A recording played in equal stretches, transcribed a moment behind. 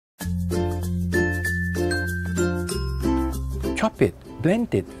Chop it,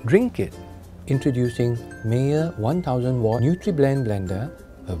 blend it, drink it. Introducing MMNB1000 watt NutriBlend blender,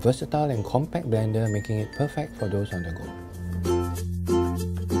 a versatile and compact blender making it perfect for those on the go.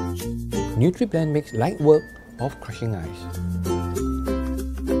 NutriBlend makes light work of crushing ice.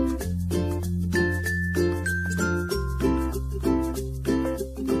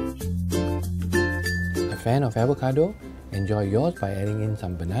 A fan of avocado? Enjoy yours by adding in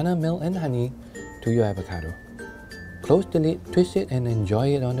some banana milk and honey to your avocado. Close the lid, twist it and enjoy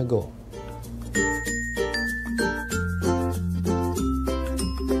it on the go.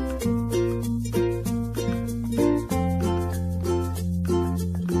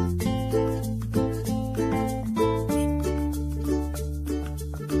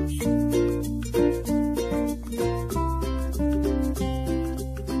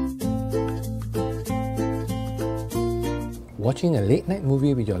 Watching a late night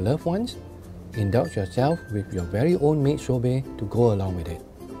movie with your loved ones? Indulge yourself with your very own made sorbet to go along with it.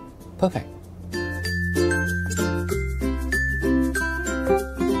 Perfect!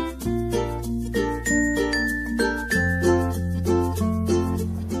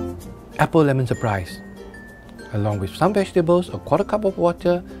 Apple lemon surprise. Along with some vegetables, a quarter cup of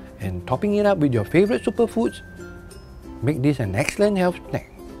water, and topping it up with your favorite superfoods, make this an excellent health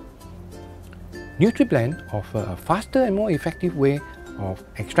snack. NutriBlend offers a faster and more effective way of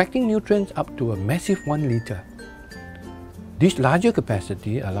extracting nutrients up to a massive 1 liter. This larger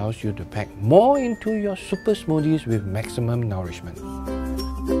capacity allows you to pack more into your super smoothies with maximum nourishment.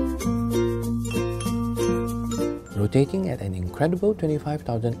 Rotating at an incredible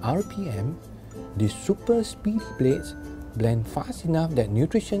 25,000 RPM, these super speedy blades blend fast enough that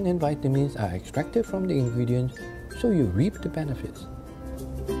nutrition and vitamins are extracted from the ingredients so you reap the benefits.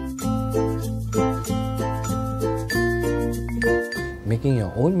 Making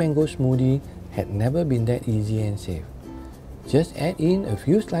your own mango smoothie had never been that easy and safe. Just add in a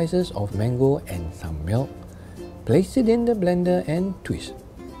few slices of mango and some milk, place it in the blender and twist.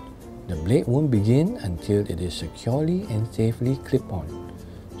 The blade won't begin until it is securely and safely clipped on,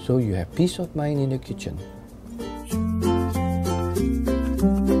 so you have peace of mind in the kitchen.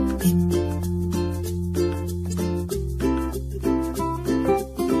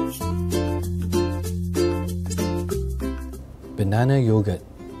 Banana yogurt,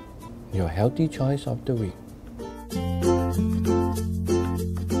 your healthy choice of the week.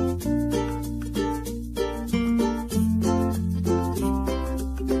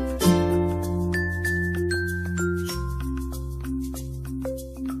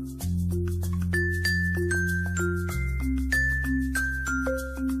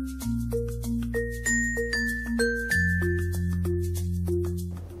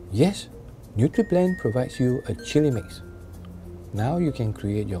 Yes, NutriBlend provides you a chili mix. Now you can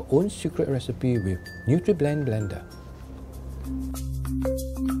create your own secret recipe with NutriBlend blender.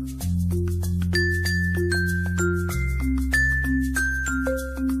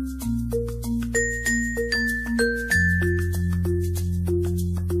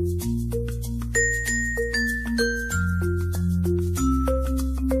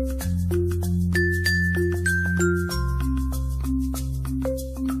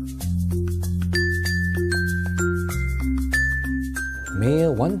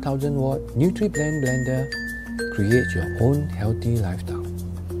 MMNB1000 watt NutriBlend blender creates your own healthy lifestyle.